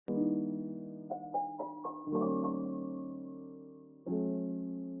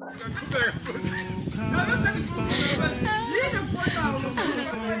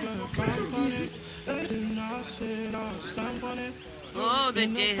Oh, the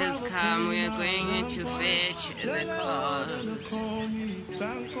day has come. We are going to fetch the cars.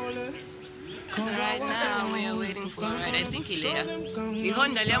 Right now, we are waiting for a ride. I think he's there. The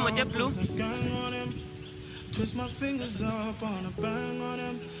Honda Liamote Blue. Twist my fingers up on a bang on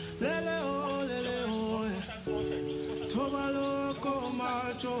him. Lele oh, Tobalo ko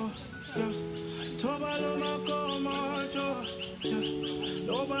macho. Tobalo ko macho.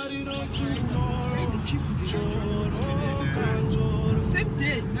 Nobody don't you know. Same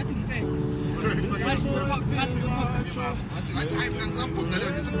day, nothing bad.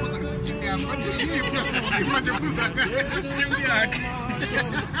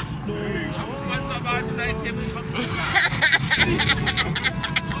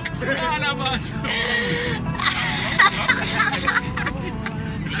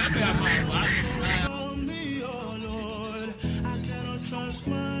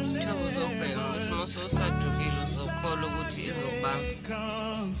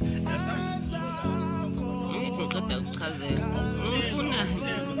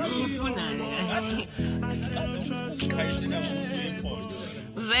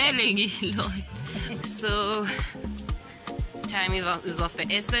 So time is of the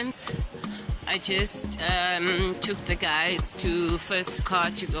essence. I just took the guys to first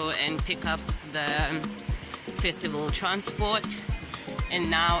car to go and pick up the festival transport, and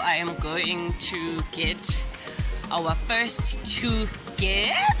now I am going to get our first two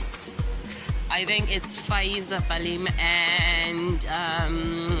guests. I think it's Faiza Balim and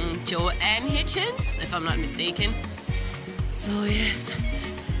Joanne Hitchens, if I'm not mistaken. So yes,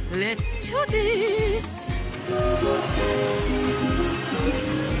 let's do this.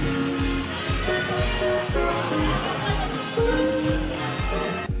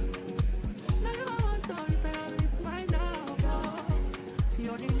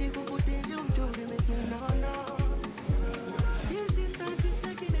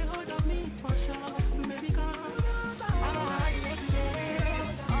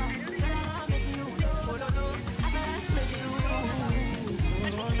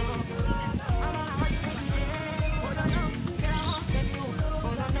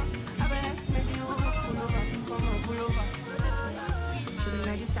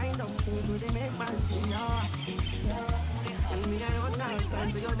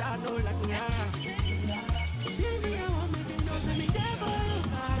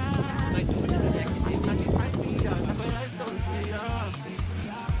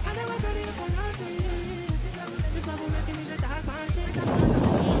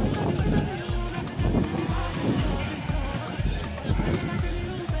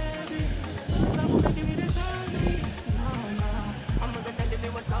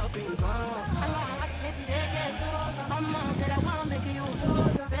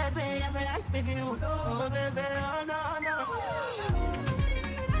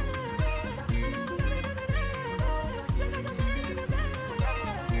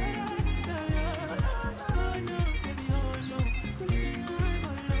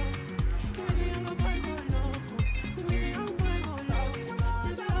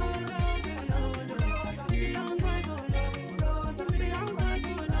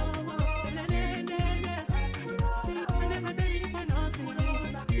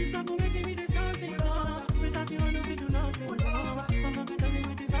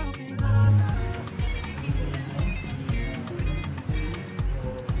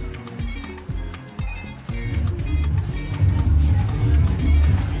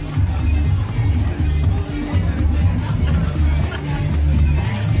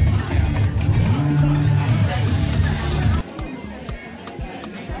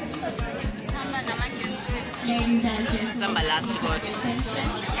 Ladies and gentlemen, Samba last word.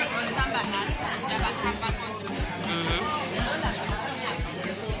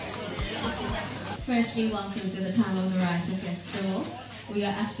 Firstly, welcome to the Time of the Writer Festival. We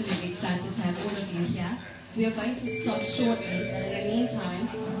are absolutely excited to have all of you here. We are going to start shortly, but in the meantime,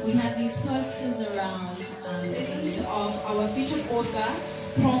 we have these posters around. Of our featured author,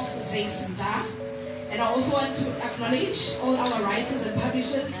 Prof. Zaysinda. And I also want to acknowledge all our writers and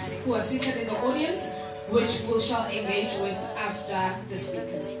publishers who are seated in the audience, which we shall engage with after the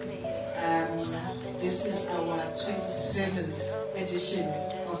speakers. This is our 27th edition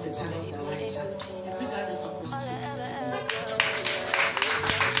of the Time of the Writer. A big round of applause to us.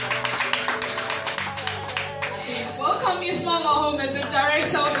 Welcome Ms. Mama Ahmed, the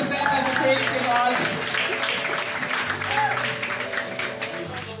Director of the Center for Creative Arts.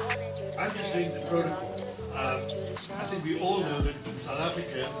 I'm just doing the protocol. I think we all know that in South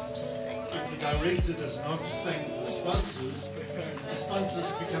Africa, if the director does not thank the sponsors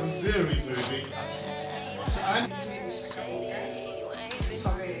become very, very, very upset. So I'm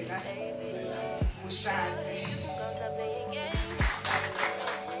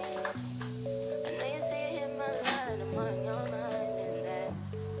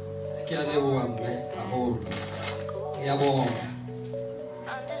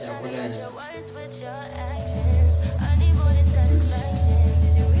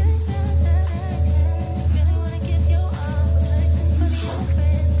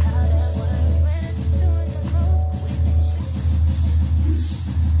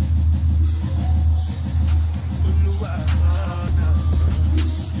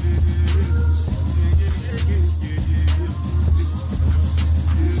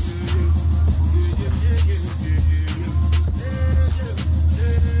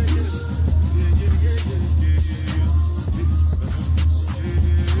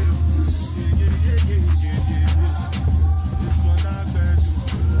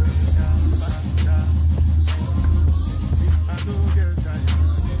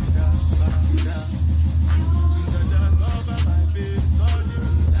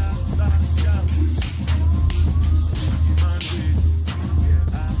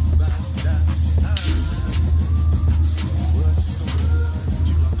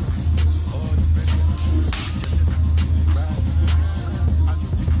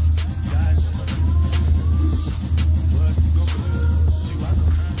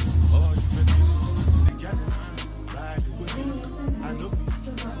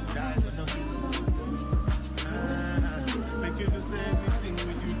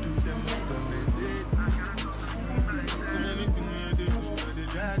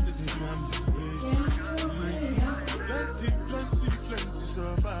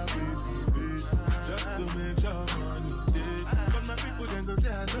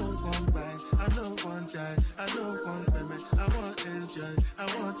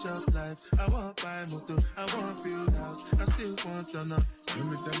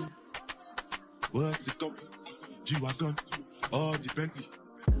What's it go? G-Wagon, all the Bentley.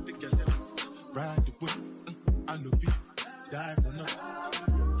 The girl ride the whip. I know we die for nothing.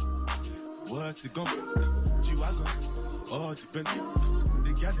 What's it go? G-Wagon, all the Bentley.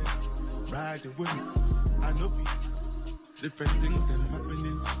 The girl ride the whip. I know we different things them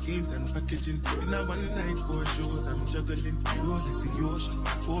happening, schemes and packaging. In a one night for shows, I'm juggling. Flow like the ocean,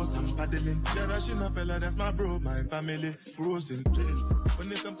 boat I'm paddling. Sharashina fella, that's my bro, my family. Frozen trains.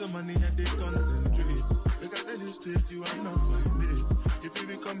 When it comes to money, I they concentrate. Look, I tell you straight, you are not my mate. If you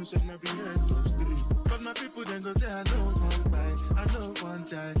become a chef, I'll be head of state. But my people then go say, I don't want buy, I don't want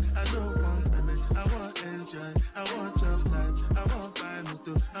die, I don't want payment, I want enjoy, I want job life, I want buy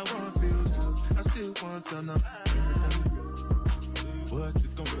motor, I want build house, I still want to know. What's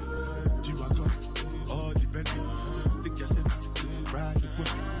it going? G-Wagon, all the Bentley, the girl, ride the whip.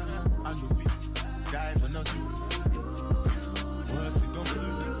 I know we die for nothing. What's it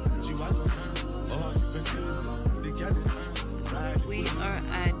going? G-Wagon, all the Bentley, the girl, ride the whip. We are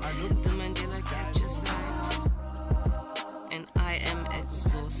at the Mandela Capture site, and I am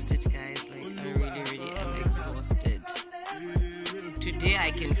exhausted, guys. Like, I really am exhausted. Today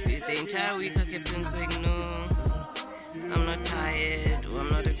I can feel the entire week I kept on saying no. I'm not tired or I'm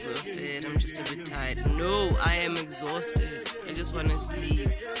not exhausted, I'm just a bit tired. No, I am exhausted. I just want to sleep.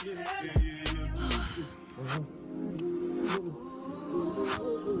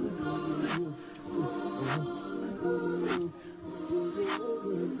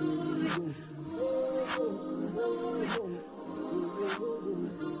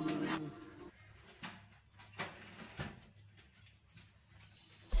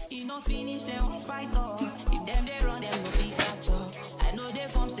 You know finish, they won't fight us. If them they run, them no fit catch up. I know they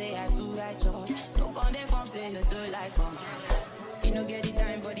form say I too righteous. No con they form say you too like us. You know get the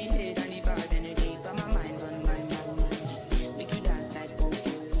time for the hate and the bad energy. Got my mind on my mind. Make you dance like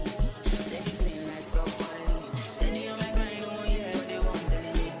broccoli. Steady clean like broccoli. Steady on my grind, no more yeah. What they want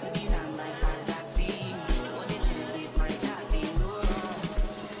telling me cooking on my fantasy. They want to change with my happy no wrong.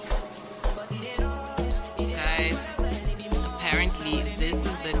 But it ain't Guys, apparently this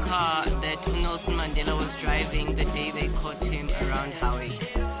is the car that Nelson Mandela was driving the day they caught him around Howie.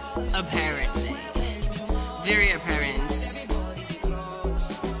 Apparently. Very apparent.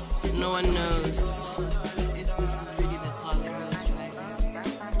 No one knows if this is really the car that he was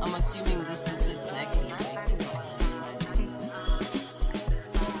driving. I'm assuming this looks exactly like the car he was driving.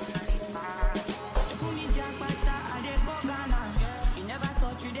 You never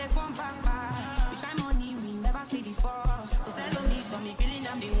thought you did from Papa. Which kind money we never see before. Cause I don't need for me feeling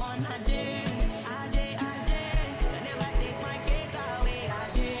I'm the one I did.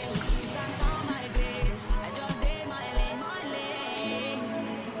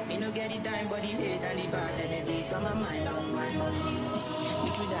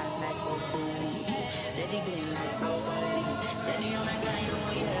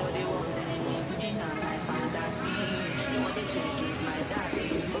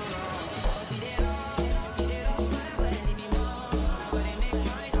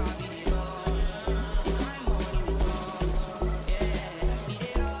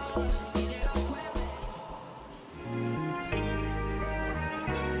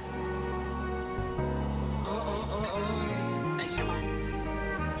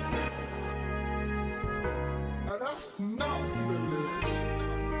 that's nasty, baby.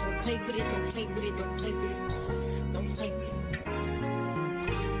 Don't play with it, don't play with it, don't play with it. Don't play with it.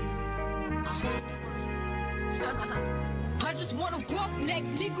 I just want a roughneck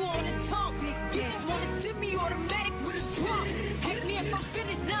nigga on the tongue. You just wanna send me automatic with a drum. Ask me if I'm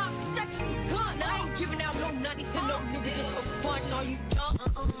finished now, I just begun. I ain't giving out no 90 to no nigga just for fun. Are you dumb?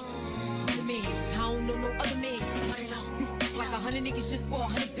 Other man, I don't know no other man. You f like 100 niggas just for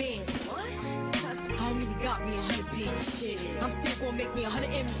 100 bands. I don't even got me 100 bands. I'm still gonna make me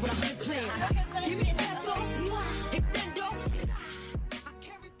 100 M's with 100 plans. Give me that so extendo.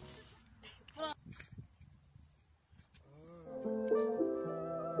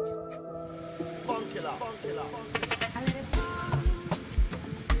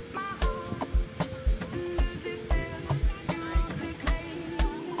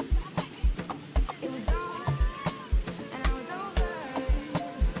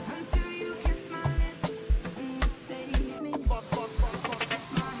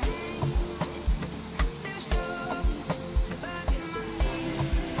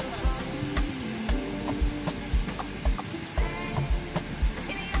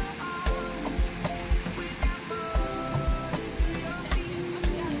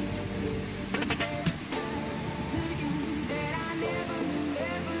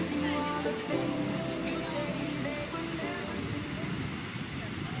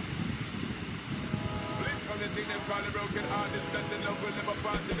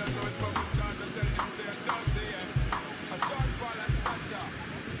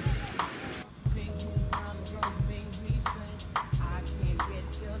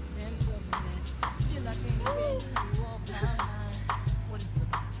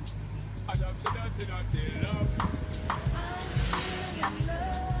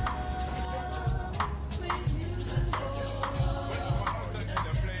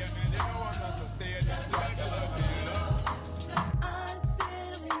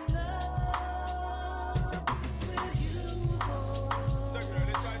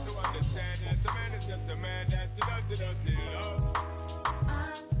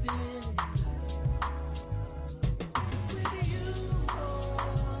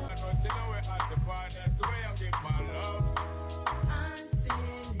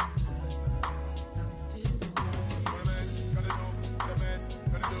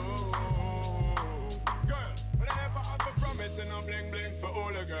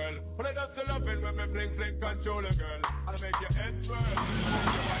 Control a girl, I'll make your head swirl.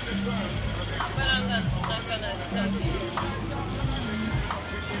 But I'm not gonna talk to you.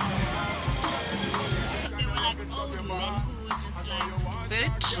 So they were like old men who were just like very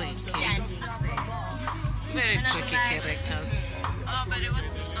tricky, standing there. Very and tricky like, characters. Oh, but it was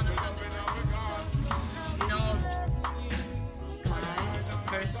on a Sunday. No. Guys,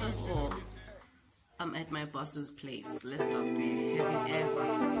 first of all, I'm at my boss's place. Let's stop there. Have you ever?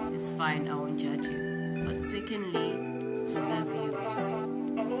 It's fine, I won't judge you. But secondly, the views.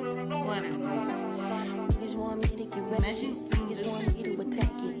 What is this? Imagine seeing this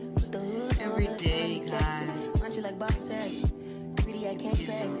every day, guys. It's giving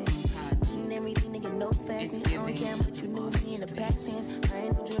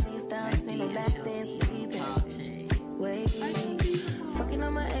fucking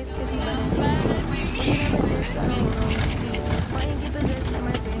on my ex.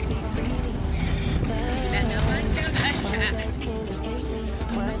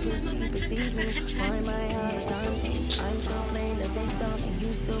 I'm still playing the victim and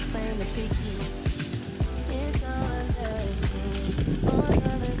you still playing the picky.